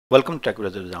Welcome to Tech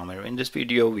with Zamir. In this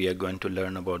video, we are going to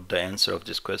learn about the answer of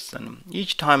this question.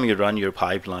 Each time you run your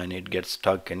pipeline, it gets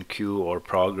stuck in queue or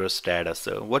progress status.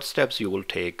 What steps you will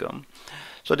take?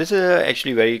 So this is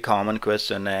actually a very common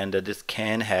question, and this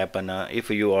can happen if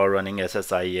you are running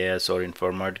SSIS or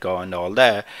Informatica and all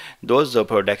that. Those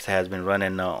products has been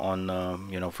running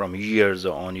on from years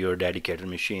on your dedicated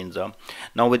machines.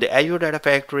 Now with the Azure Data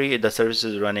Factory, the service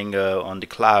is running on the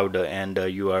cloud, and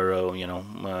you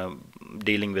are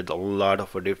dealing with a lot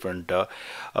of different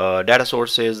data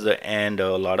sources and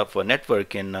a lot of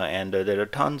networking, and there are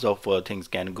tons of things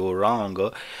can go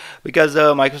wrong because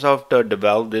Microsoft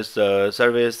developed this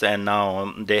service, and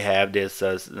now they have this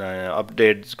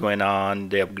updates going on,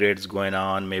 the upgrades going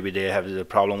on. Maybe they have a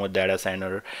problem with data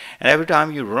center, and every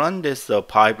time you run this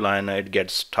pipeline, it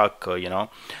gets stuck.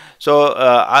 So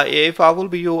if I will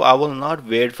be you, I will not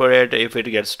wait for it if it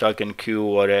gets stuck in queue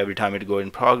or every time it go in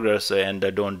progress and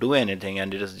don't do anything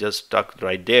and it is just stuck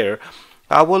right there.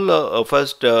 I will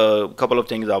first couple of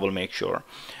things I will make sure.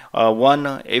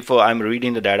 One, if I'm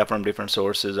reading the data from different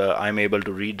sources, I'm able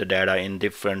to read the data in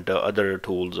different other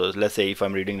tools. Let's say if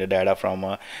I'm reading the data from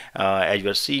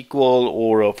Azure SQL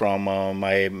or from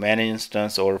my managed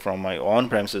instance or from my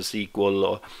on-premises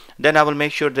SQL, then I will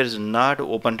make sure there is not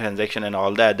open transaction and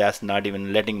all that. That's not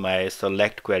even letting my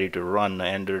select query to run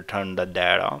and return the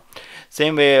data.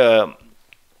 Same way,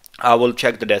 I will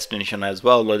check the destination as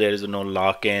well, where there is no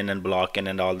lock-in and block-in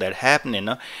and all that happening.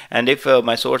 And if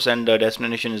my source and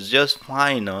destination is just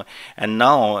fine, and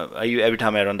now every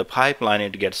time I run the pipeline,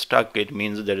 it gets stuck, it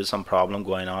means there is some problem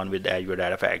going on with Azure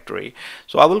Data Factory.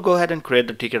 So I will go ahead and create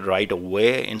the ticket right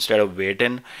away instead of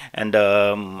waiting. And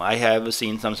I have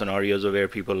seen some scenarios where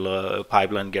people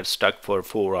pipeline gets stuck for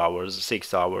 4 hours,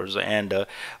 6 hours, and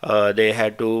they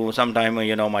had to sometime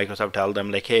Microsoft tell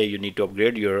them like, hey, you need to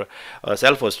upgrade your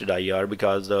self-hosted IR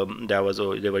because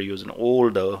they were using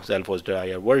old self-hosted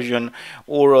IR version,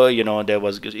 or there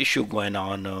was issue going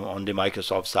on the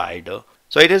Microsoft side.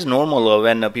 So it is normal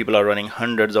when people are running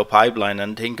hundreds of pipeline,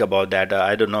 and think about that.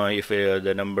 I don't know if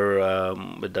the number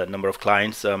with the number of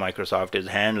clients Microsoft is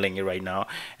handling right now,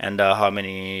 and how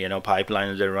many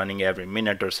pipelines they're running every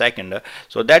minute or second.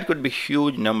 So that could be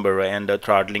huge number, and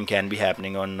throttling can be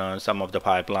happening on some of the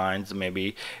pipelines.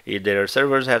 Maybe if their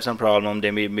servers have some problem,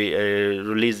 they may be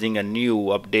releasing a new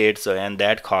updates, and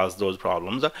that cause those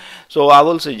problems. So I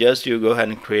will suggest you go ahead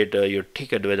and create your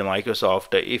ticket with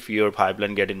Microsoft if your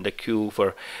pipeline get in the queue for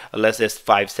let's say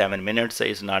 5-7 minutes,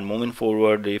 it's not moving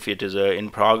forward. If it is in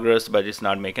progress but it's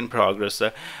not making progress,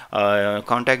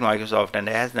 contact Microsoft and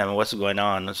ask them what's going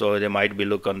on. So they might be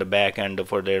look on the back end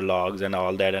for their logs and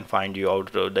all that and find you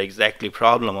out the exactly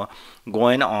problem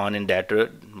going on in that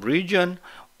region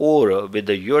or with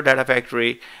your data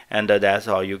factory, and that's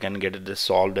how you can get this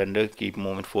solved and keep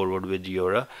moving forward with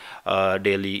your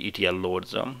daily ETL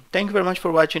loads. Thank you very much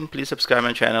for watching. Please subscribe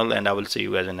my channel, and I will see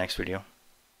you guys in the next video.